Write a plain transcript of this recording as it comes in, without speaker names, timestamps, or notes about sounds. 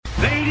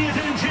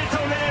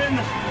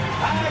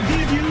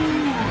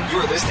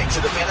listening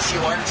to the Fantasy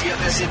Alarm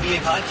DFS NBA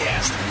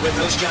podcast with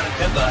host John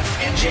Pimba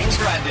and James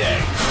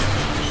Grande.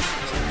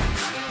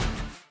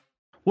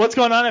 What's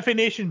going on, FA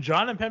Nation?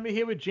 John and Pemba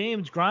here with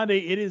James Grande.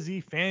 It is the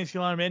Fantasy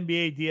Alarm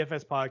NBA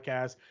DFS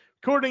podcast,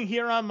 recording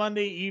here on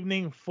Monday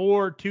evening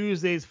for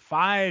Tuesday's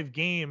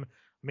 5-game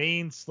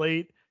main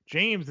slate.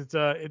 James, it's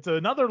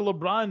another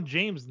LeBron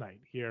James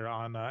night here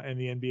on in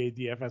the NBA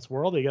DFS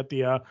world. They got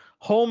the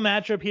home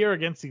matchup here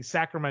against the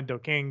Sacramento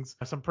Kings.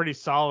 Some pretty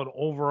solid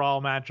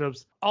overall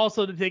matchups.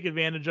 Also to take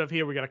advantage of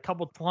here, we got a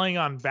couple playing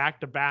on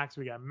back-to-backs.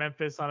 We got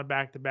Memphis on a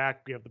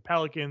back-to-back. We have the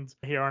Pelicans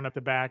here on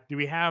back-to-back. Do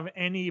we have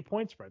any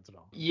point spreads at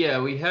all?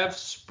 Yeah, we have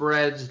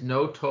spreads,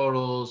 no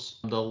totals.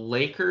 The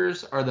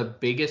Lakers are the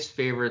biggest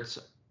favorites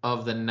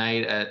of the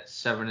night at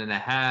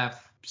 7.5.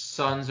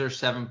 Suns are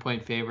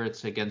 7-point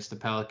favorites against the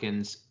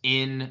Pelicans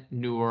in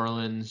New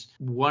Orleans.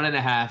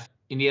 1.5.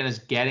 Indiana's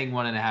getting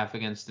 1.5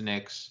 against the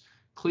Knicks.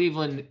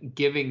 Cleveland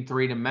giving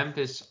 3 to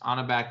Memphis on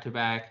a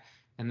back-to-back.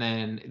 And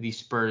then the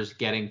Spurs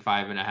getting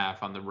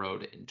 5.5 on the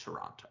road in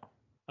Toronto.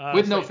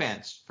 With no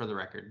fans, for the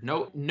record.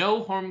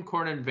 No home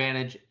court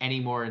advantage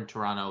anymore in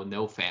Toronto.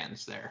 No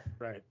fans there.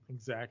 Right.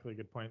 Exactly.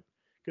 Good point.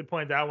 Good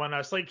point, that one.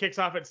 Slate kicks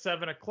off at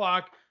 7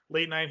 o'clock.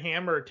 Late night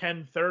hammer,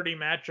 10:30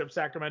 matchup,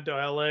 Sacramento,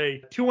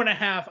 LA.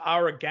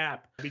 2.5-hour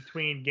gap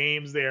between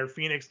games there.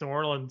 Phoenix, New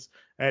Orleans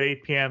at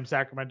 8 p.m.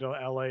 Sacramento,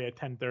 LA at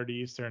 10:30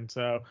 Eastern.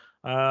 So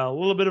a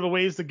little bit of a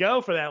ways to go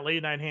for that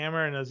late night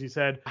hammer. And as you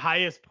said,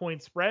 highest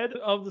point spread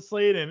of the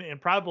slate and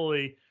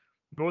probably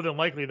more than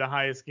likely the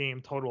highest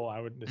game total,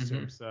 I would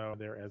assume. So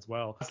there as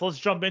well. So let's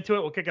jump into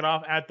it. We'll kick it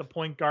off at the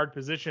point guard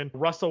position.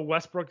 Russell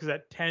Westbrook is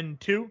at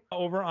 10-2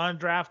 over on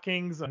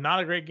DraftKings.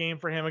 Not a great game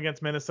for him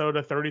against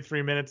Minnesota.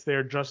 33 minutes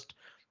there, just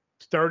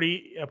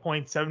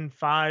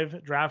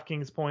 30.75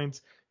 DraftKings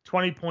points,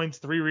 20 points,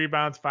 3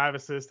 rebounds, 5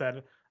 assists.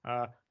 That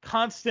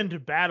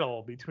constant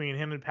battle between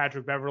him and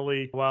Patrick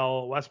Beverley.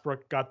 Well,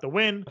 Westbrook got the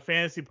win.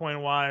 Fantasy point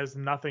wise,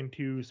 nothing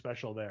too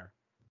special there.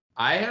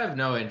 I have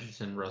no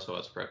interest in Russell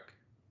Westbrook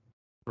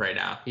right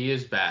now. He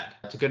is bad.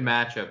 It's a good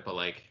matchup,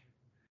 but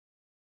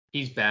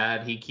he's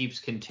bad. He keeps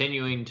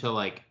continuing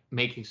to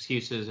make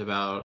excuses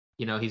about,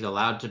 he's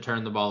allowed to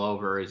turn the ball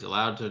over. He's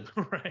allowed to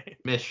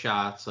miss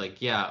shots.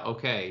 Yeah,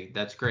 okay,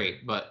 that's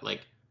great. But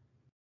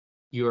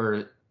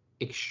you're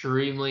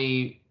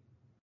extremely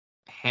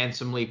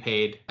handsomely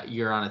paid.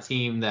 You're on a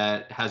team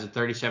that has a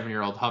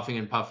 37-year-old huffing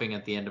and puffing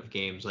at the end of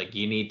games.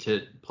 You need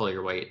to pull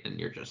your weight, and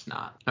you're just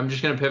not. I'm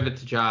just going to pivot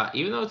to Ja.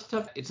 Even though it's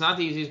tough, it's not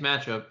the easiest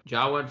matchup.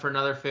 Ja went for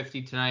another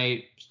 50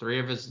 tonight. 3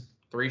 of his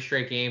 3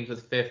 straight games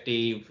with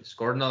 50.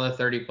 Scored another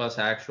 30-plus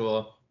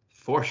actual.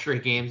 4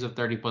 straight games of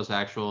 30-plus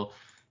actual.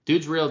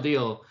 Dude's real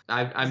deal.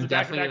 I'm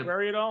definitely going to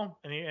worry at all?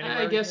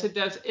 I guess it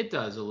does. It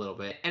does a little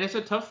bit. And it's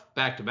a tough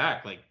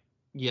back-to-back.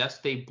 Yes,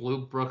 they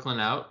blew Brooklyn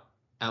out.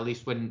 At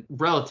least when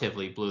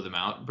relatively blew them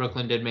out.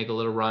 Brooklyn did make a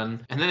little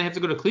run. And then they have to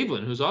go to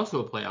Cleveland, who's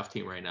also a playoff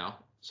team right now.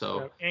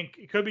 So and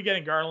it could be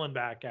getting Garland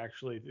back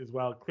actually as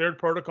well. Cleared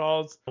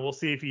protocols. We'll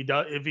see if he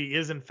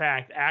is in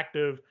fact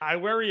active. I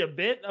worry a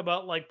bit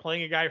about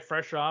playing a guy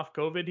fresh off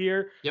COVID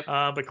here. Yep.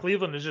 But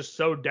Cleveland is just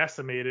so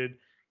decimated.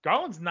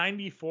 Garland's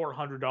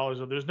 $9,400,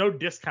 so there's no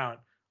discount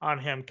on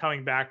him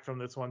coming back from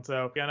this one.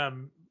 So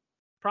gonna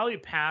probably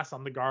pass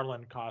on the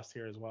Garland cost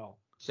here as well.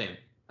 Same,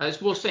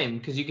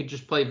 because you could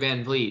just play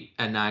Van Vliet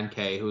at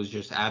 9K, who's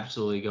just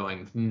absolutely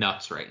going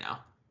nuts right now.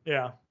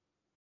 Yeah.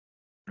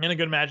 And a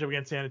good matchup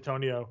against San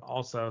Antonio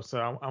also.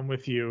 So I'm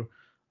with you.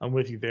 I'm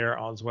with you there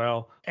as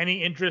well.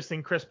 Any interest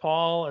in Chris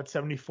Paul at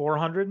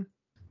 7,400?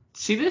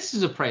 See, this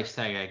is a price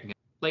tag I can get.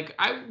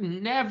 I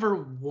never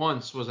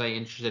once was I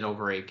interested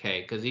over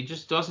 8K because he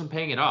just doesn't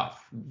paying it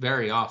off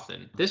very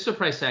often. This is a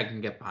price tag I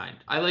can get behind.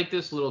 I like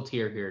this little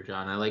tier here,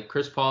 John. I like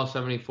Chris Paul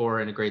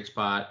 74 in a great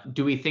spot.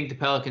 Do we think the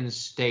Pelicans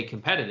stay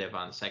competitive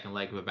on the second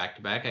leg of a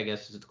back-to-back? I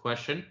guess is the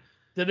question.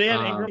 Did they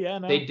have Ingram? Yeah,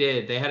 no. They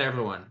did. They had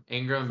everyone.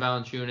 Ingram,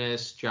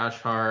 Valanciunas, Josh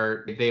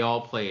Hart. They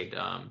all played.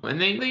 And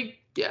they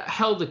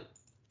held a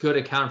good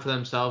account for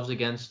themselves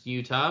against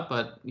Utah,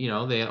 but,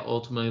 they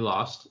ultimately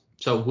lost.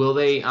 So will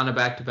they, on a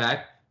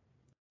back-to-back,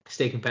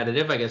 stay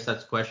competitive? I guess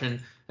that's the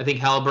question. I think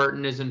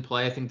Halliburton is in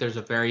play. I think there's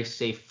a very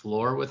safe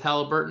floor with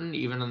Halliburton,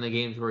 even on the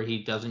games where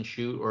he doesn't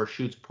shoot or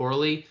shoots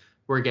poorly.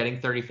 We're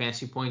getting 30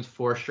 fantasy points,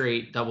 4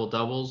 straight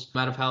double-doubles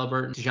out of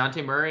Halliburton.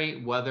 DeJounte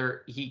Murray,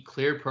 whether he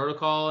cleared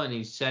protocol and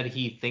he said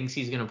he thinks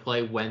he's going to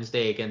play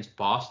Wednesday against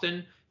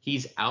Boston,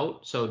 he's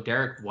out. So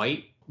Derek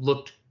White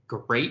looked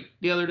great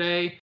the other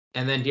day.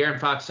 And then De'Aaron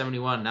Fox,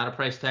 71, not a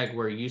price tag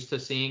we're used to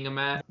seeing him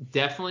at.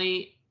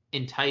 Definitely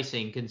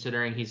enticing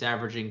considering he's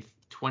averaging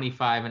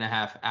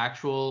 25.5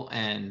 actual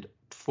and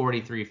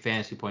 43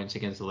 fantasy points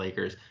against the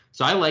Lakers.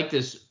 So I like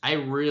this. I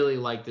really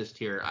like this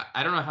tier.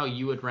 I don't know how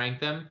you would rank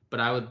them, but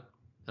I would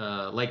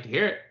like to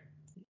hear it.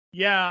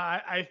 Yeah,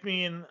 I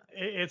mean,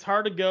 it's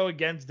hard to go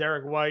against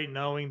Derek White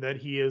knowing that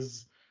he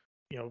is,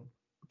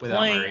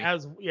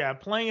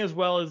 playing as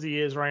well as he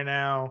is right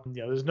now.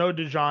 There's no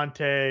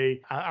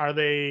DeJounte. Are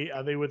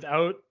they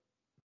without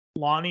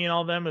Lonnie and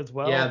all them as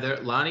well? Yeah,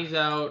 Lonnie's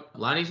out.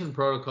 Lonnie's in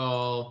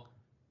protocol.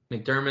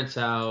 McDermott's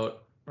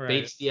out. Right.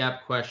 Bates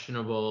Diop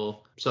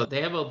questionable. So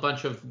they have a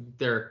bunch of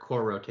their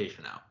core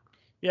rotation out.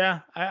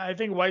 Yeah, I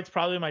think White's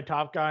probably my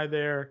top guy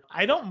there.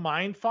 I don't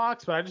mind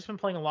Fox, but I've just been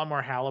playing a lot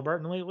more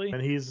Halliburton lately, and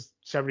he's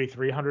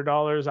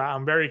 $7,300.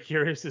 I'm very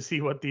curious to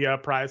see what the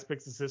Prize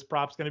Picks assist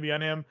prop's going to be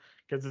on him,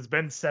 because it's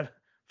been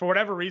for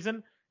whatever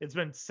reason, it's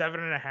been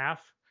 7.5,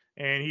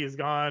 and he has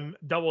gone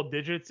double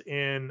digits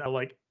in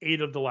like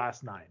 8 of the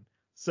last 9.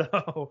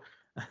 So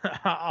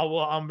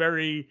I'm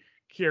very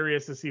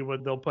curious to see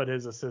what they'll put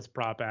his assist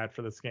prop at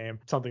for this game.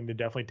 Something to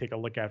definitely take a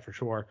look at for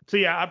sure. So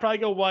yeah, I'd probably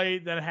go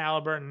White, then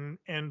Halliburton,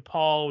 and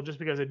Paul, just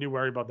because I do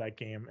worry about that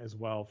game as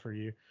well for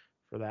you,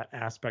 for that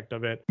aspect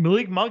of it.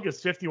 Malik Monk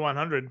is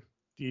 5,100.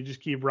 Do you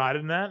just keep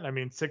riding that? I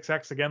mean,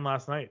 6x again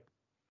last night.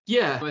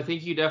 Yeah, I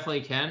think you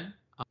definitely can.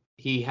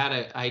 He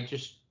had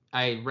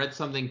I read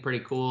something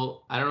pretty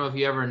cool. I don't know if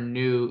you ever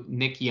knew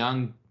Nick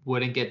Young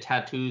wouldn't get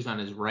tattoos on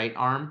his right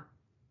arm,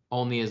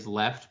 only his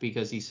left,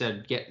 because he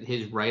said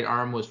his right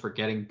arm was for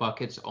getting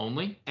buckets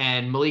only.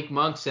 And Malik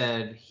Monk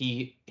said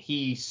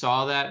he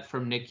saw that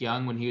from Nick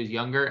Young when he was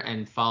younger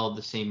and followed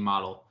the same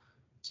model.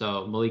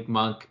 So Malik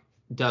Monk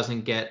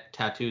doesn't get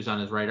tattoos on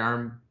his right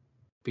arm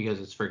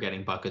because it's for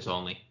getting buckets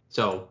only.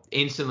 So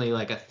instantly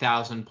like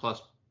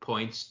 1,000+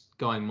 points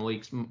going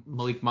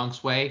Malik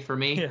Monk's way for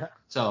me. Yeah.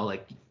 So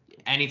like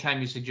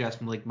anytime you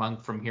suggest Malik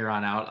Monk from here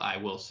on out, I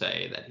will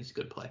say that he's a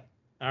good play.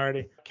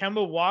 Alrighty.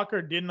 Kemba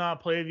Walker did not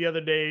play the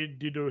other day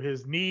due to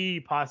his knee,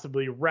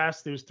 possibly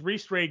rest. There's 3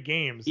 straight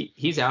games.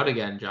 He's out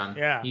again, John.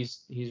 Yeah.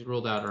 He's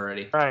ruled out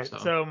already. All right.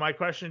 So my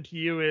question to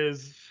you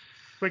is,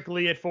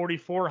 quickly at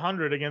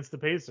 4,400 against the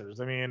Pacers,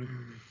 I mean,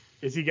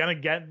 is he going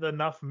to get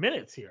enough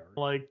minutes here?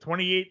 Like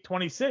 28,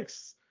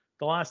 26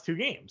 the last 2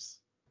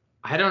 games.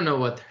 I don't know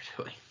what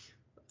they're doing.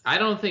 I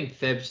don't think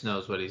Thibs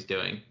knows what he's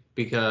doing,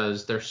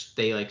 because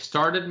they like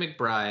started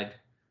McBride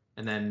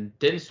and then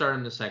didn't start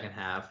him the second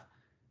half.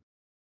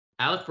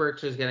 Alec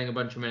Burks is getting a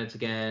bunch of minutes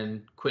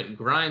again. Quentin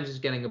Grimes is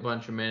getting a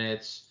bunch of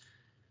minutes.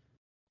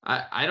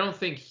 I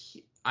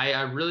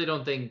really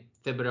don't think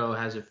Thibodeau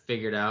has it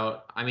figured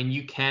out. I mean,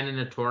 you can in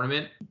a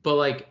tournament, but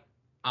like,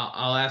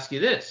 I'll ask you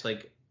this: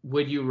 like,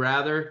 would you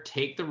rather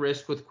take the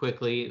risk with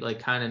Quickley, like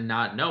kind of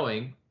not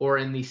knowing, or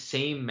in the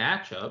same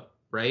matchup,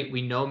 right?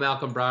 We know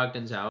Malcolm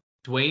Brogdon's out.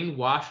 Dwayne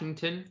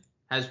Washington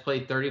has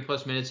played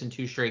 30+ minutes in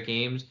 2 straight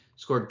games,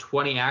 scored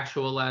 20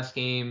 actual last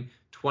game,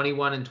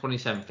 21 and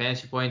 27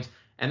 fantasy points.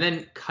 And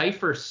then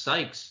Kiefer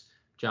Sykes,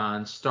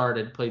 John,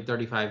 played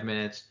 35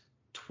 minutes,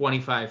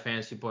 25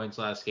 fantasy points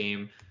last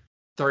game,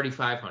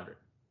 3,500,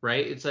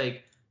 right? It's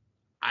like,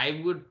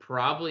 I would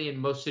probably in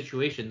most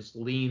situations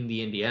lean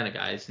the Indiana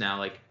guys. Now,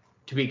 like,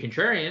 to be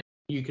contrarian,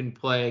 you can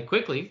play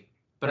Quickly,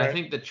 but right. I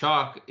think the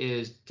chalk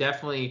is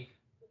definitely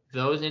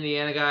those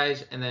Indiana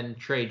guys and then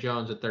Trey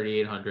Jones at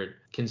 3,800,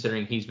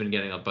 considering he's been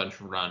getting a bunch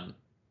of run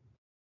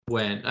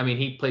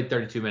he played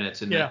 32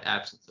 minutes in the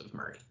absence of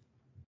Murray.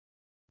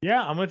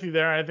 Yeah, I'm with you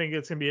there. I think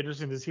it's going to be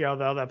interesting to see how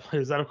that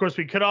plays out. Of course,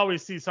 we could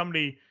always see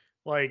somebody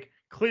like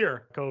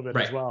clear COVID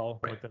as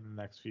well within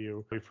the next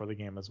few before the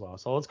game as well.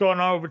 So let's go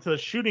on over to the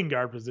shooting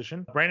guard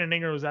position. Brandon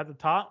Ingram was at the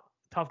top.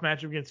 Tough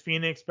matchup against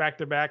Phoenix,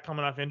 back-to-back,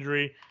 coming off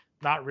injury.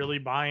 Not really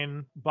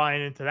buying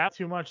into that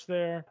too much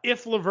there.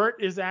 If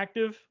LeVert is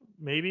active,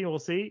 maybe we'll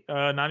see.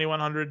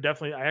 9,100,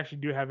 definitely. I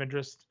actually do have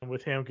interest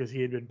with him because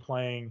he had been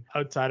playing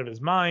outside of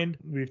his mind.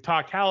 We've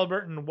talked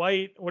Halliburton,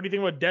 White. What do you think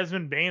about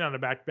Desmond Bane on the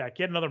back-to-back?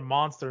 He had another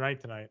monster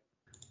night tonight.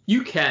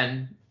 You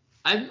can.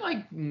 I'm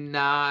like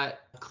not.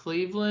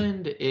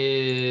 Cleveland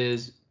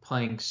is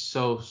playing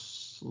so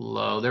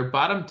slow. They're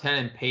bottom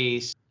 10 in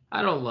pace.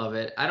 I don't love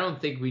it. I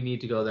don't think we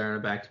need to go there on a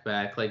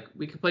back-to-back. Like,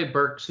 we could play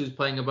Burks, who's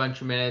playing a bunch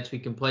of minutes. We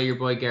can play your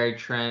boy Gary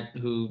Trent,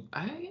 the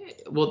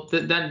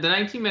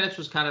 19 minutes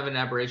was kind of an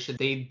aberration.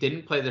 They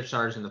didn't play their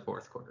stars in the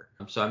fourth quarter.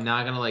 So I'm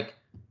not going to, like,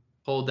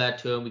 hold that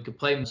to him. We could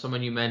play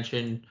someone you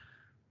mentioned.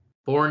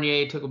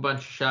 Fournier took a bunch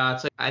of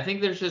shots. Like, I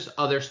think there's just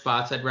other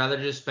spots. I'd rather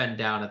just spend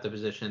down at the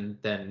position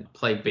than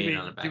play Bane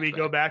on a back-to-back. Do we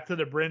go back to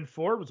the Bryn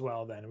Forbes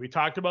well then? We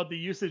talked about the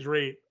usage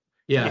rate.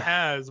 He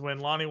has when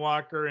Lonnie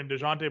Walker and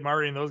DeJounte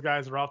Murray and those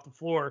guys are off the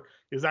floor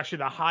is actually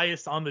the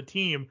highest on the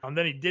team. And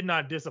then he did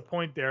not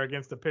disappoint there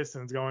against the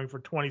Pistons, going for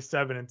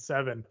 27 and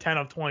 7, 10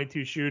 of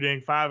 22 shooting,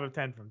 5 of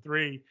 10 from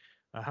 3,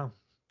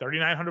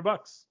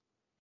 $3,900.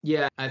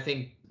 Yeah, I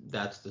think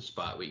that's the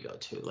spot we go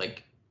to.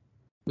 Like,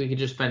 we could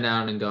just spend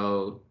down and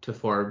go to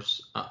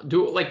Forbes.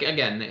 Do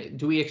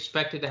we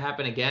expect it to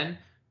happen again?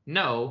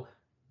 No,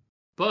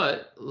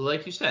 but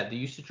like you said, the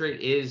usage rate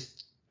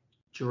is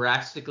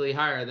drastically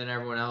higher than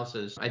everyone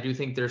else's. I do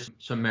think there's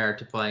some merit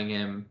to playing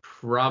him.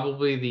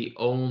 Probably the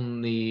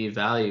only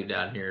value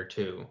down here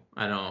too.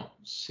 I don't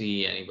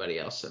see anybody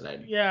else that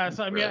I'd. Yeah,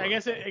 so I mean, I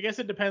guess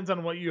it depends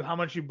on how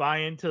much you buy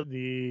into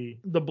the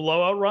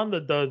blowout run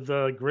that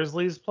the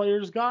Grizzlies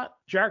players got.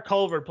 Jarrett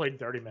Culver played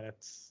 30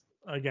 minutes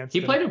against.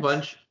 He played a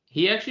bunch.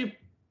 He actually.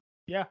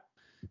 Yeah.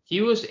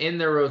 He was in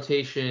their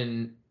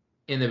rotation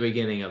in the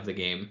beginning of the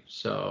game,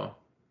 so.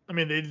 I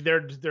mean,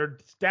 they're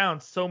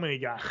down so many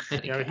guys.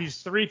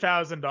 He's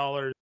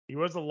 $3,000. He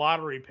was a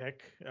lottery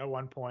pick at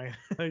one point.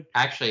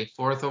 Actually,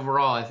 4th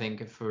overall, I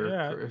think,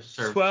 for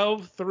serve.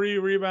 12, 3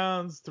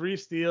 rebounds, 3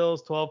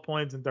 steals, 12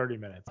 points in 30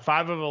 minutes.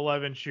 5 of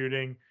 11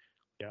 shooting.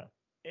 Yeah.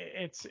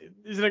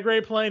 Is it a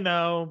great play?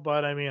 No,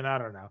 but I mean, I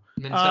don't know.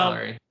 Min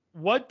salary.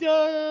 What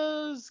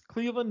does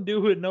Cleveland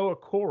do with Noah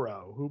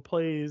Coro, who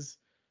plays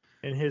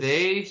in his...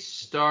 They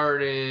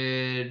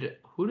started...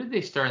 Who did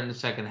they start in the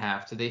second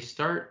half? Did they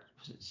start...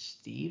 Was it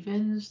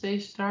Stevens they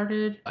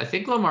started? I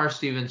think Lamar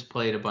Stevens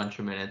played a bunch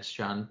of minutes,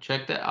 John.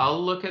 Check that.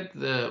 I'll look at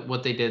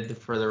what they did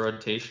for the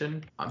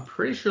rotation. I'm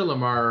pretty sure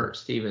Lamar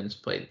Stevens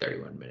played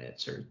 31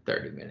 minutes or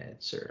 30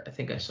 minutes, or I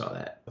think I saw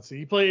that. So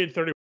he played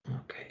 30.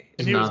 Okay.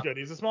 And he was good.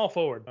 He's a small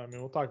forward. I mean,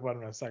 we'll talk about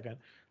him in a second.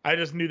 I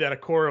just knew that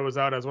Okoro was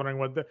out. I was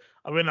wondering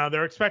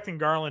they're expecting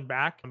Garland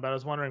back, but I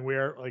was wondering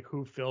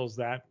who fills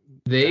that.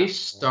 They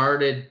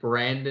started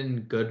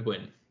Brandon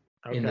Goodwin.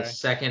 Okay. In the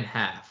second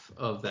half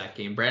of that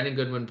game. Brandon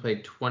Goodwin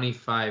played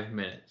 25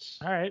 minutes.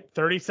 All right.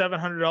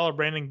 $3,700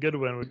 Brandon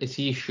Goodwin. Is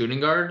he a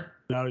shooting guard?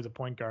 No, he's a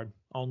point guard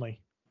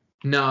only.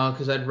 No,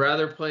 because I'd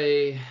rather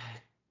play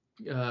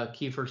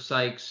Kiefer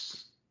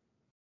Sykes.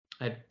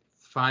 I'd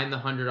find the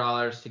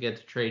 $100 to get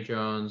to Trey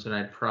Jones, and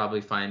I'd probably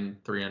find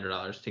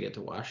 $300 to get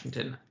to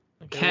Washington.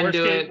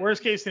 Okay.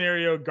 Worst case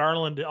scenario,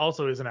 Garland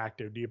also isn't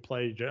active. Do you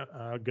play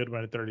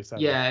Goodwin at 37?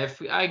 Yeah,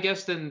 I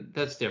guess then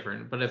that's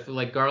different. But if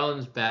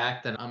Garland's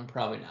back, then I'm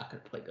probably not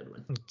going to play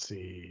Goodwin. Let's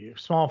see,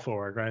 small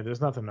forward, right?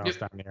 There's nothing else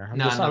down here.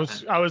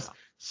 I was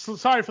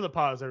sorry for the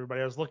pause,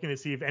 everybody. I was looking to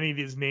see if any of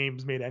these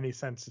names made any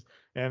sense,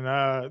 and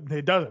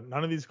it doesn't.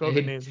 None of these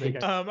COVID names make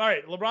sense. All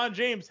right, LeBron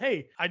James.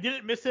 Hey, I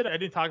didn't miss it. I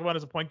didn't talk about him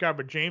as a point guard,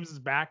 but James is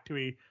back to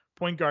a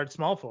point guard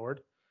small forward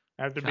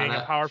after being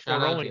a power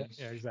forward only.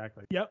 Yeah,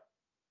 exactly.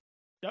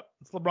 Yep,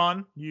 it's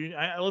LeBron.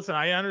 Listen,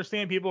 I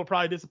understand people are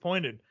probably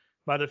disappointed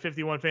by the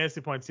 51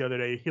 fantasy points the other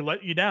day. He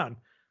let you down.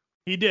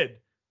 He did.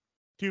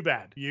 Too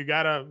bad. You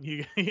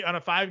on a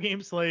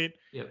 5-game slate.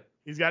 Yep.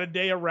 He's got a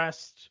day of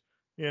rest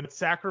in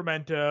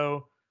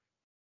Sacramento.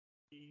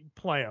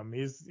 Play him.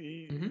 He's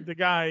the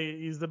guy.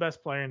 He's the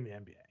best player in the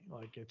NBA.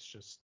 Like, it's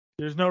just,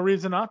 there's no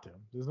reason not to.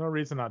 There's no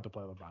reason not to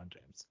play LeBron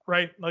James,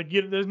 right? Like,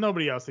 there's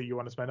nobody else that you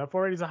want to spend up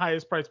for it. He's the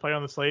highest priced player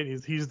on the slate.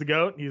 He's the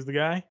GOAT. He's the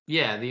guy.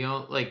 Yeah.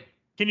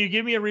 Can you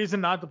give me a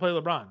reason not to play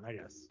LeBron, I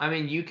guess? I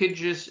mean, you could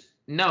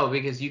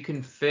because you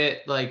can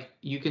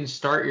you can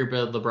start your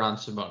build LeBron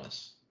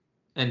Sabonis,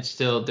 and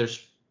still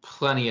there's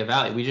plenty of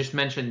value. We just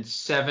mentioned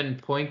 7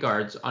 point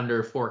guards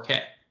under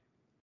 4K.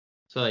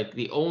 So,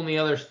 the only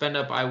other spend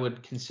up I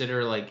would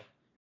consider,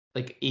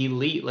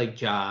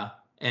 elite, Ja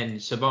and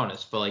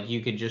Sabonis, but,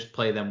 you could just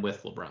play them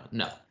with LeBron.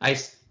 No.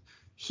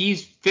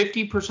 He's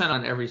 50%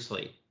 on every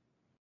slate.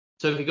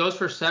 So if he goes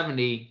for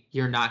 70,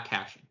 you're not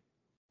cashing.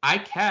 I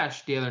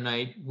cashed the other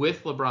night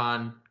with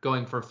LeBron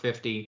going for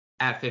 50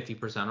 at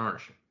 50%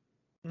 ownership.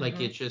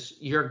 It's just,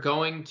 you're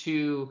going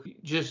to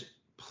just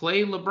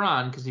play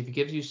LeBron, because if he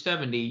gives you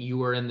 70,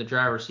 you are in the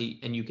driver's seat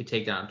and you could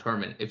take down a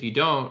tournament. If you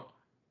don't,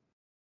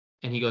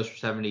 and he goes for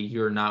 70,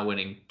 you're not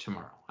winning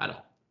tomorrow at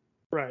all.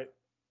 Right.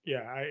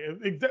 Yeah.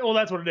 Well,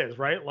 that's what it is,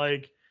 right?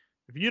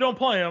 If you don't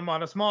play him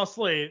on a small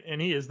slate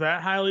and he is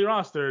that highly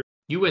rostered,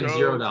 you win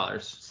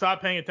 $0.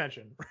 Stop paying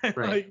attention.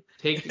 Right.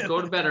 Go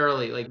to bed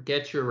early.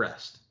 Get your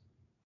rest.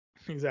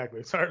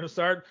 Exactly. Start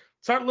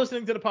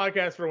listening to the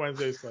podcast for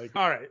Wednesdays.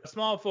 All right,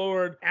 small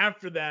forward.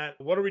 After that,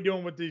 what are we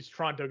doing with these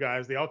Toronto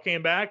guys? They all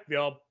came back. They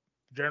all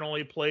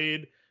generally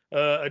played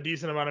a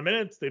decent amount of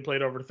minutes. They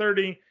played over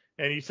 30,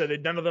 and you said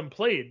that none of them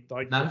played.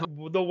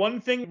 The one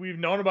thing we've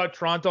known about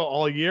Toronto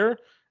all year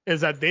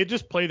is that they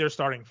just play their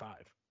starting 5.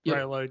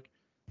 Yep. Right?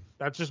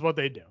 That's just what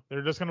they do.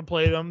 They're just going to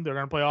play them. They're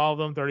going to play all of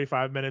them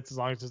 35 minutes as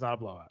long as it's not a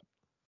blowout.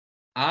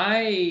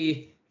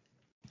 I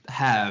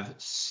have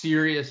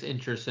serious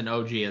interest in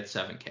OG at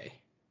 7K.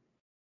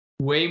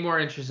 Way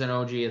more interest in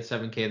OG at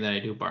 7K than I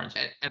do Barnes.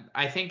 And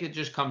I think it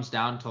just comes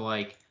down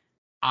to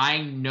I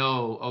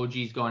know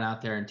OG's going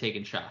out there and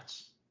taking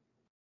shots.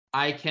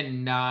 I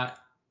cannot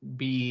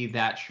be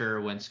that sure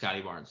when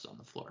Scotty Barnes is on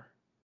the floor.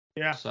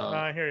 Yeah, so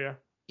I hear you.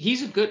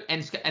 He's a good,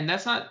 and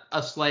that's not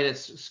a slight at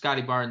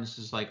Scotty Barnes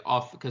is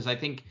off, because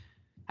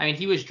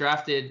he was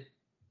drafted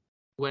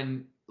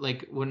when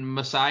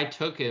Masai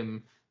took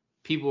him.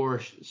 People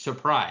were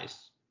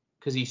surprised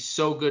because he's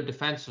so good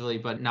defensively,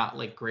 but not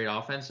great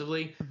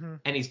offensively. Mm-hmm.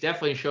 And he's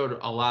definitely showed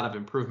a lot of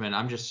improvement.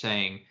 I'm just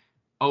saying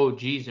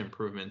OG's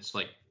improvements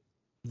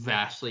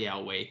vastly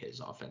outweigh his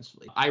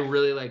offensively. I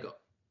really like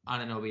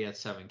Anunoby at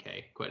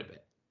 7K quite a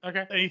bit.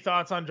 Okay. Any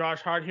thoughts on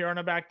Josh Hart here on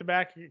a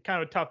back-to-back?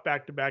 Kind of a tough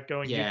back-to-back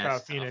going Utah,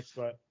 Phoenix,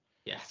 but.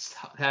 Yeah,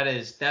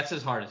 that's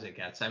as hard as it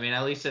gets. I mean,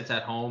 at least it's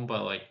at home,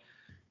 but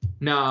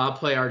no, I'll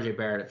play RJ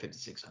Barrett at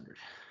 5,600.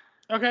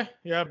 Okay.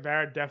 Yeah,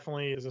 Barrett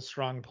definitely is a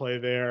strong play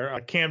there.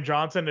 Cam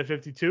Johnson at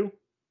 52.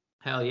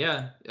 Hell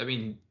yeah. I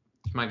mean,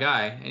 it's my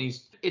guy. And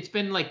it's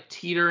been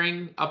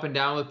teetering up and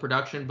down with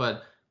production,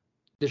 but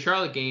the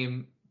Charlotte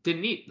game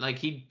didn't need,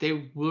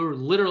 they were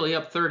literally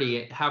up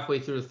 30 halfway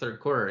through the third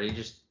quarter.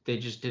 they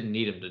just didn't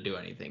need him to do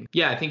anything.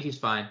 Yeah, I think he's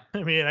fine.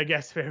 I mean, I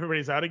guess if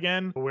everybody's out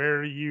again,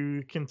 where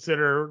you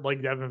consider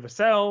like Devin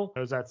Vassell,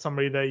 is that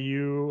somebody that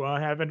you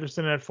have interest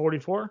in at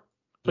 44?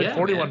 Played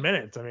 41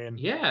 minutes. I mean,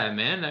 yeah,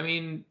 man. I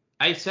mean,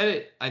 I said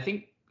it. I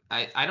think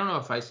I don't know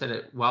if I said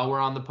it while we're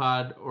on the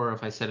pod or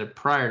if I said it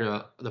prior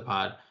to the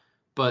pod,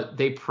 but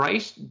they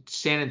priced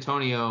San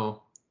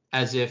Antonio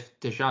as if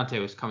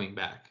DeJounte was coming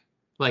back.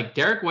 Like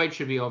Derek White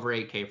should be over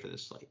 8K for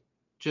this slate,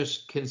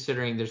 just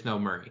considering there's no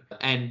Murray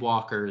and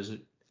Walker's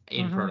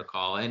in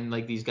protocol and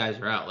like these guys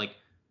are out. Like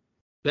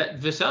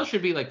that Vassell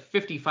should be like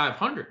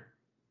 5,500,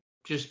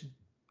 just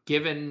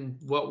given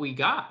what we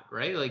got,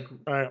 right? Like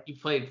you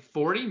played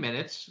 40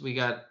 minutes, we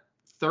got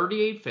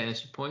 38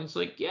 fantasy points.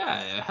 Like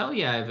hell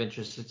yeah, I have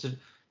interest. It's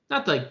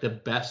not like the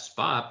best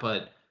spot,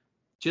 but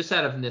just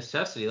out of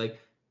necessity. Like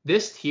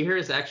this tier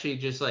is actually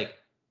just like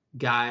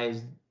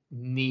guys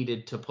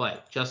needed to play.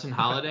 Justin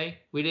Holiday,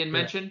 we didn't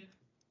mention.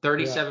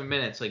 37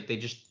 minutes. Like they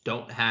just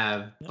don't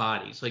have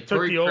bodies. Like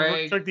took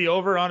the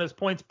over on his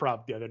points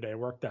prop the other day.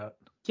 Worked out.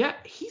 Yeah,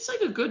 he's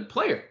like a good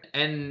player,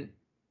 and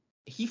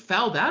he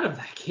fouled out of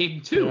that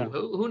game too. Yeah.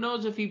 Who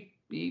knows if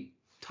he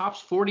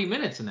tops 40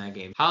 minutes in that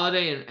game?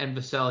 Holiday and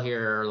Vassell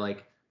here are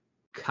like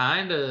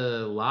kind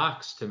of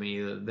locks to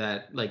me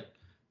that like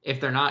if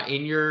they're not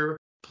in your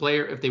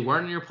player, if they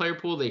weren't in your player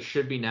pool, they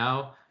should be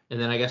now. And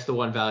then I guess the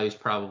one value is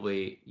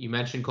probably, you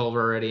mentioned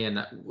Culver already,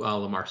 and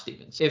Lamar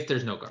Stevens if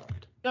there's no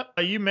Garland. Yep.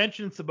 You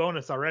mentioned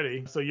Sabonis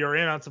already, so you're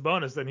in on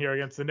Sabonis then here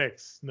against the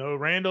Knicks. No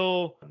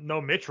Randall, no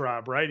Mitch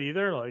Rob, right?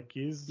 Either like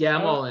he's. Yeah,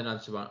 I'm all in on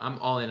Sabonis. I'm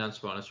all in on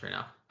Sabonis right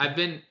now.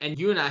 And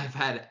you and I have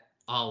had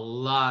a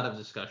lot of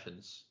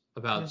discussions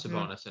about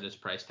Sabonis and his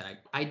price tag.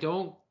 I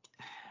don't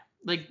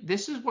like.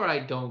 This is where I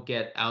don't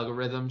get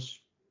algorithms,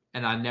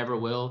 and I never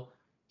will.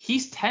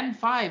 He's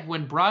 10.5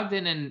 when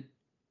Brogdon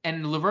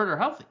and LeVert are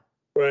healthy.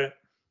 Right.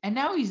 And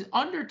now he's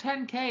under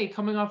 10K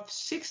coming off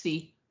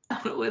 60.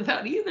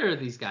 Without either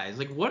of these guys.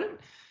 Like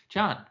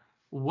John,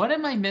 what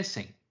am I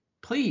missing?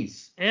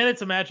 Please. And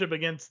it's a matchup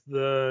against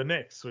the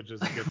Knicks, which is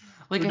good.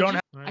 Like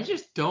I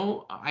just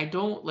don't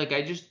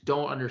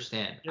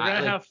understand. You're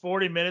gonna have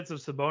 40 minutes of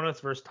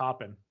Sabonis versus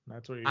Toppin.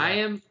 That's what you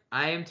got.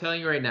 I am telling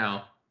you right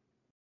now,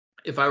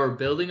 if I were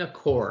building a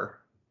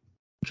core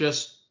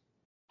just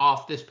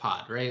off this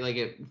pod, right?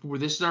 Like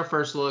this is our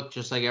first look,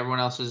 just like everyone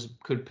else's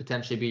could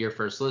potentially be your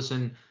first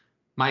listen.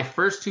 My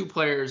first two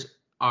players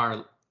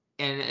are,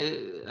 and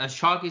as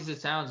chalky as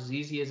it sounds, as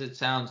easy as it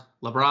sounds,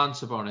 LeBron,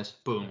 Sabonis,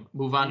 boom.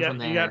 Move on from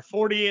there. You got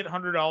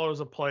 $4,800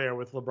 a player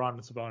with LeBron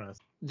and Sabonis.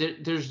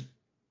 There's,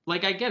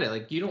 like, I get it.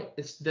 Like, you don't,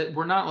 it's that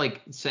we're not,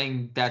 like,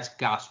 saying that's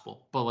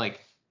gospel, but,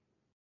 like,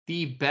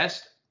 the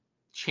best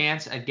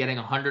chance at getting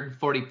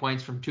 140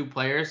 points from two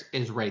players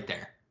is right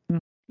there.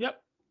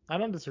 Yep. I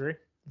don't disagree.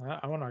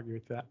 I won't argue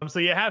with that. So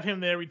you have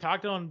him there. We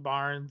talked on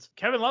Barnes.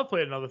 Kevin Love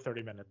played another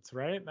 30 minutes,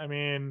 right? I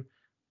mean,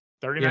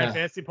 39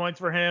 fantasy points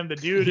for him. The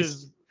dude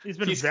he's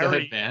been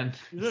very good, man.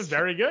 He's been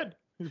very good.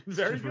 He's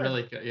good.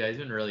 Really good. Yeah, he's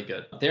been really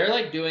good. They're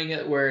like doing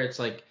it where it's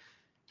like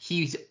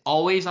he's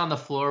always on the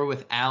floor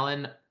with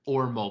Allen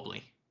or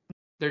Mobley.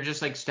 They're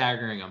just like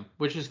staggering him,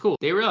 which is cool.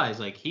 They realize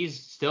like he's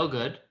still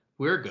good.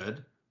 We're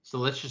good. So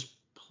let's just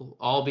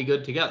all be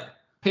good together.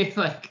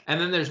 Like, and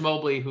then there's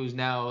Mobley, who's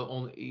now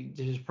only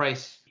his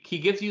price. He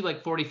gives you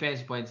like 40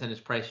 fantasy points and his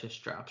price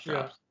just drops.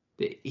 Yeah.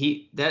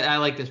 I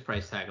like this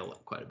price tag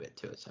quite a bit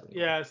too at 71.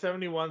 Yeah,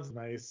 71's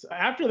nice.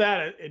 After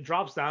that, it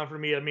drops down for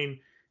me. I mean,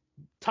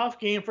 tough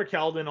game for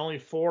Keldon, only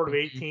 4 of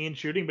 18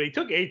 shooting, but he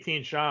took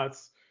 18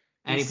 shots.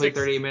 And he played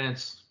 38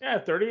 minutes. Yeah,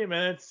 38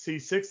 minutes.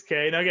 He's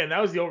 6K. Now again, that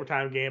was the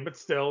overtime game, but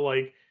still,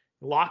 like,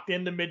 locked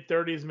into mid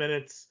 30s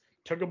minutes.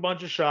 Took a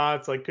bunch of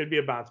shots. Like, could be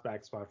a bounce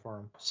back spot for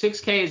him.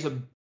 6K is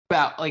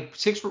about like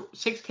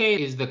 6K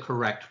is the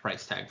correct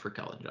price tag for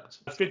Keldon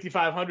Johnson.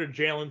 5,500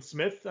 Jalen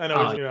Smith. I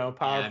know he's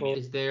powerful. Yeah,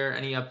 is there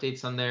any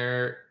updates on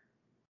there?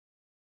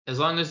 As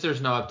long as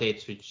there's no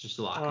updates, we just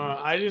lock them.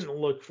 I didn't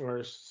look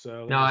first,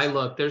 so. No, I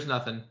looked. There's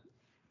nothing.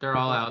 They're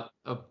all out.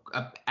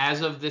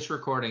 As of this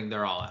recording,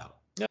 they're all out.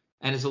 Yep.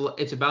 And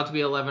it's about to be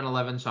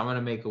 11/11, so I'm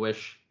gonna make a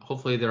wish.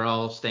 Hopefully they're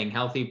all staying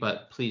healthy,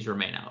 but please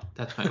remain out.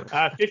 That's my wish.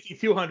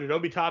 5,200.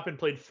 Obi Toppin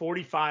played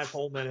 45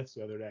 whole minutes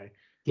the other day.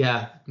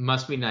 Yeah,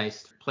 must be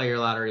nice. Player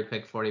lottery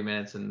pick 40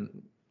 minutes and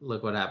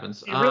look what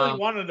happens. He really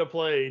wanted to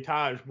play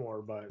Taj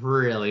more, but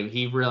really,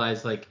 he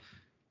realized like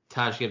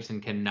Taj Gibson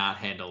cannot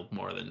handle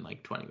more than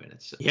like 20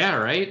 minutes. Yeah,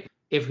 right.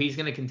 If he's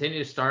going to continue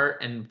to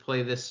start and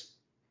play this,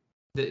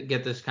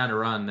 get this kind of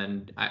run,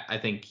 then I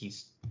think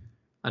he's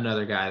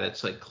another guy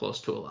that's like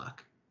close to a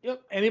lock.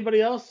 Yep.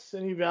 Anybody else?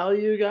 Any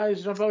value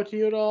guys jump out to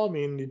you at all? I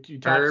mean, you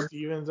talked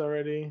Stevens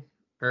already.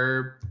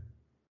 Herbert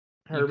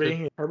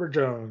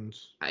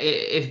Jones.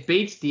 If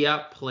Bates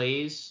Diop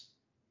plays,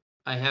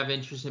 I have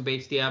interest in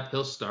Bates Diop.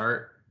 He'll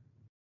start.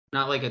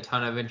 Not like a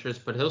ton of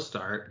interest, but he'll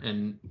start.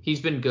 And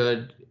he's been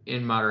good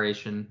in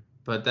moderation,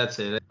 but that's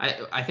it.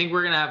 I think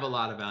we're going to have a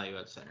lot of value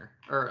at center,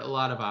 or a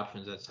lot of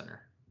options at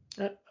center.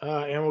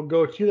 And we'll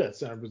go to that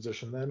center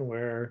position then,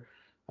 where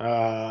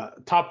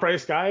top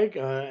price guy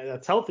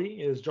that's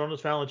healthy is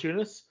Jonas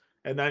Valanciunas.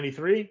 at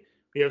 93.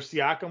 We have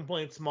Siakam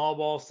playing small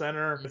ball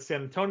center at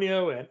San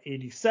Antonio at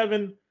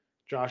 87.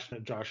 Josh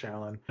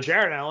Allen.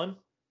 Jared Allen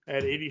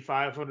at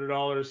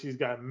 $8,500. He's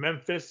got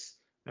Memphis,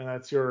 and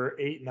that's your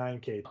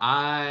 8-9K.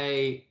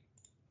 I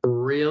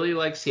really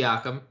like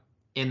Siakam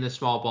in the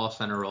small ball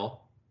center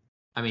role.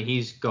 I mean,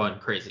 he's going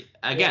crazy.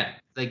 Again,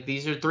 like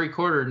these are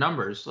 3/4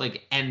 numbers.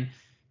 Like, and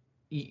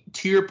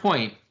to your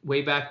point,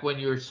 way back when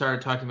you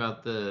started talking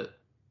about the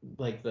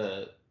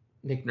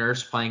Nick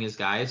Nurse playing his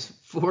guys,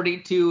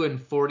 42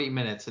 and 40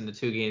 minutes in the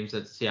 2 games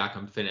that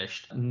Siakam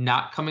finished,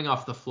 not coming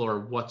off the floor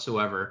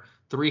whatsoever.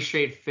 3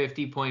 straight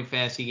 50-point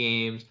fantasy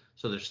games.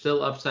 So there's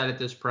still upside at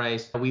this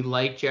price. We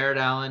like Jared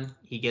Allen.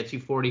 He gets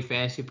you 40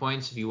 fantasy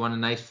points. If you want a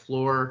nice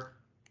floor,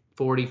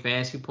 40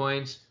 fantasy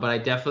points. But I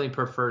definitely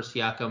prefer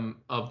Siakam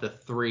of the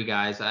 3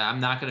 guys. I'm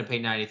not going to pay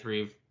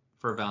 93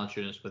 for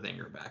Valanciunas with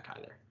Ingram back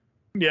either.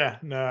 Yeah,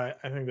 no,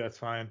 I think that's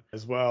fine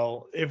as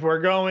well. If we're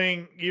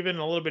going even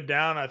a little bit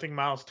down, I think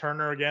Miles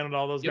Turner again with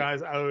all those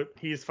guys out,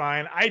 he's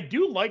fine. I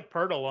do like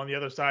Pirtle on the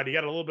other side. He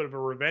got a little bit of a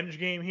revenge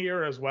game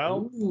here as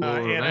well. Ooh,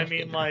 and I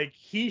mean, like,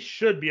 he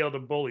should be able to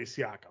bully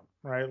Siakam,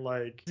 right?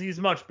 Like, he's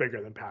much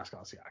bigger than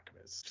Pascal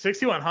Siakam is.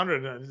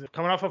 6,100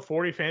 coming off a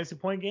 40 fantasy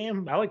point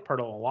game. I like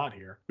Pirtle a lot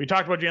here. We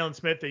talked about Jalen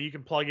Smith that you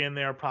can plug in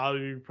there,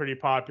 probably be pretty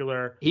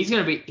popular. He's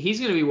gonna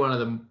be one of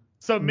them.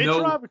 So Mitch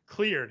Rob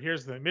cleared.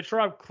 Here's the thing. Mitch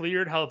Rob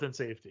cleared health and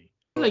safety.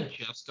 Like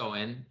just go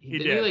in. He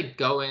did. He like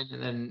go in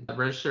and then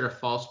registered a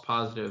false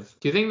positive.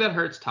 Do you think that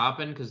hurts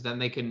Toppin? Because then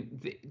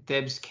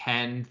Thibs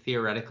can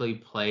theoretically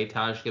play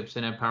Taj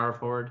Gibson at power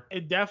forward.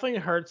 It definitely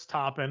hurts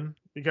Toppin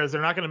because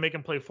they're not going to make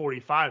him play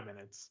 45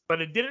 minutes.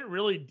 But it didn't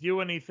really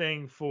do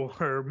anything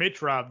for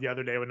Mitch Rob the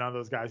other day with none of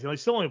those guys. He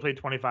still only played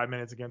 25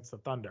 minutes against the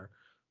Thunder.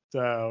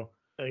 So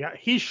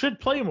he should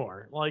play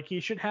more. Like he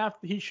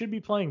should be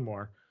playing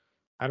more.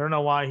 I don't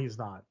know why he's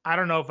not. I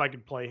don't know if I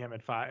could play him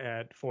at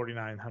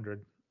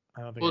 4,900.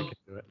 I don't think I can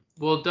do it.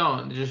 Well,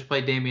 don't. Just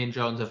play Damian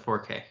Jones at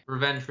 4K.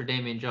 Revenge for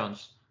Damian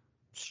Jones.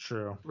 It's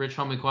true. Rich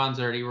Homie Kwan's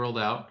already rolled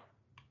out.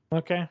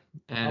 Okay.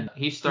 And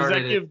he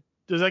started.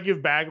 Does that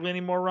give Bagley any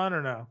more run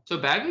or no? So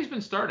Bagley's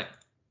been starting.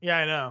 Yeah,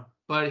 I know.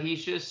 But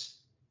he's just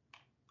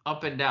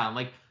up and down.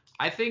 Like,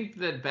 I think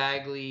that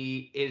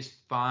Bagley is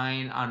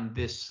fine on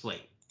this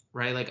slate,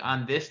 right? Like,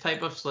 on this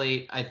type of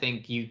slate, I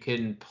think you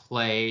can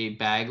play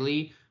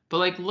Bagley. But,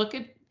 like, look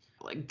at,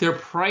 like, they're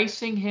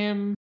pricing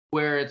him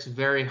where it's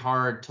very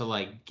hard to,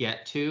 like,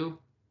 get to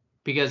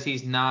because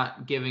he's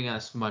not giving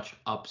us much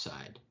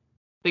upside.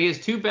 Like,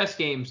 his 2 best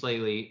games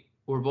lately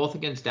were both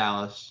against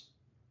Dallas,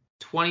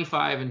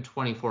 25 and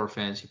 24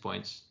 fantasy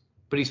points.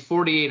 But he's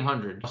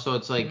 4,800. So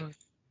it's, like,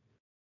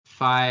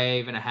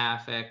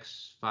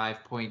 5.5x,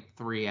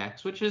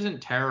 5.3x, which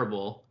isn't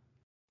terrible.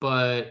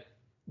 But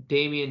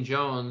Damian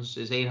Jones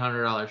is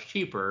 $800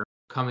 cheaper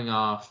coming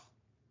off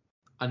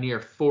a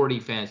near 40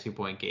 fantasy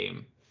point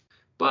game.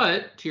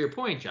 But to your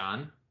point,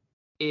 John,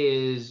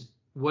 is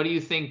what do you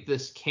think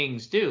this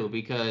Kings do?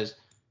 Because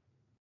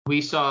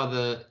we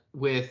saw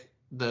with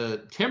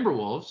the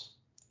Timberwolves,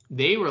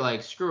 they were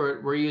like, screw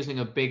it, we're using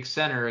a big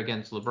center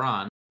against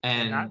LeBron.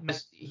 And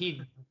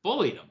he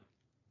bullied him.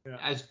 Yeah.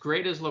 As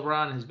great as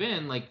LeBron has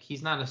been, like,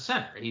 he's not a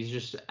center. He's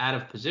just out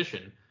of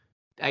position.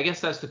 I guess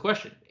that's the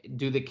question.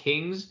 Do the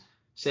Kings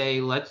say,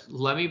 let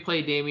me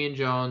play Damian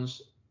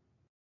Jones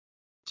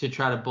to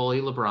try to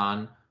bully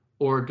LeBron,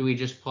 or do we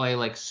just play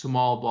like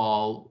small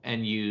ball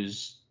and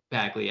use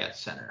Bagley at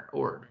center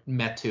or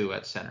Metu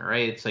at center,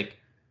 right? It's like,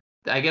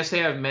 I guess they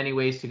have many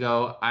ways to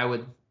go. I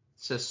would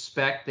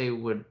suspect they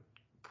would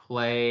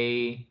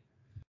play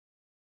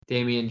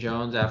Damian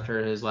Jones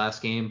after his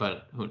last game,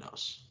 but who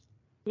knows?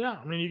 Yeah,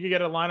 I mean, you could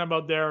get a lineup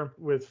out there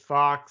with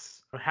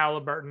Fox,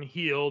 Halliburton,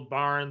 Hield,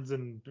 Barnes,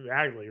 and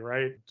Bagley,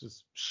 right?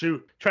 Just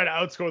shoot. Try to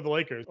outscore the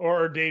Lakers.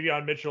 Or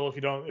Davion Mitchell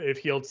if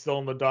Hield's still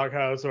in the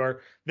doghouse. Or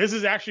this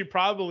is actually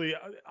probably,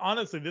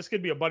 honestly, this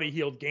could be a Buddy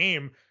Hield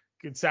game.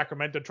 Could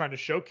Sacramento trying to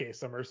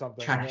showcase him or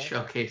something. Trying to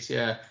showcase,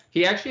 yeah.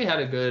 He actually had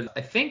a good,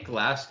 I think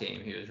last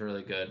game he was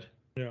really good.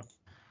 Yeah.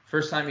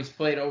 First time he's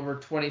played over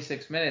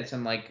 26 minutes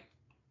in like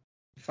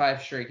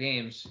 5 straight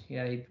games.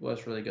 Yeah, he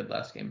was really good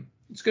last game.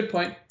 It's a good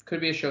point. Could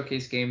be a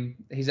showcase game.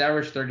 He's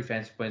averaged 30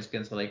 fantasy points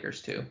against the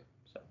Lakers too.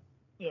 So.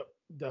 Yep,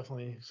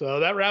 definitely. So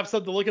that wraps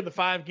up the look at the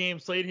 5-game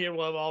slate here.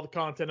 We'll have all the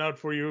content out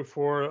for you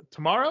for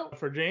tomorrow.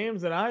 For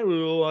James and I, we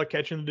will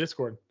catch you in the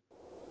Discord.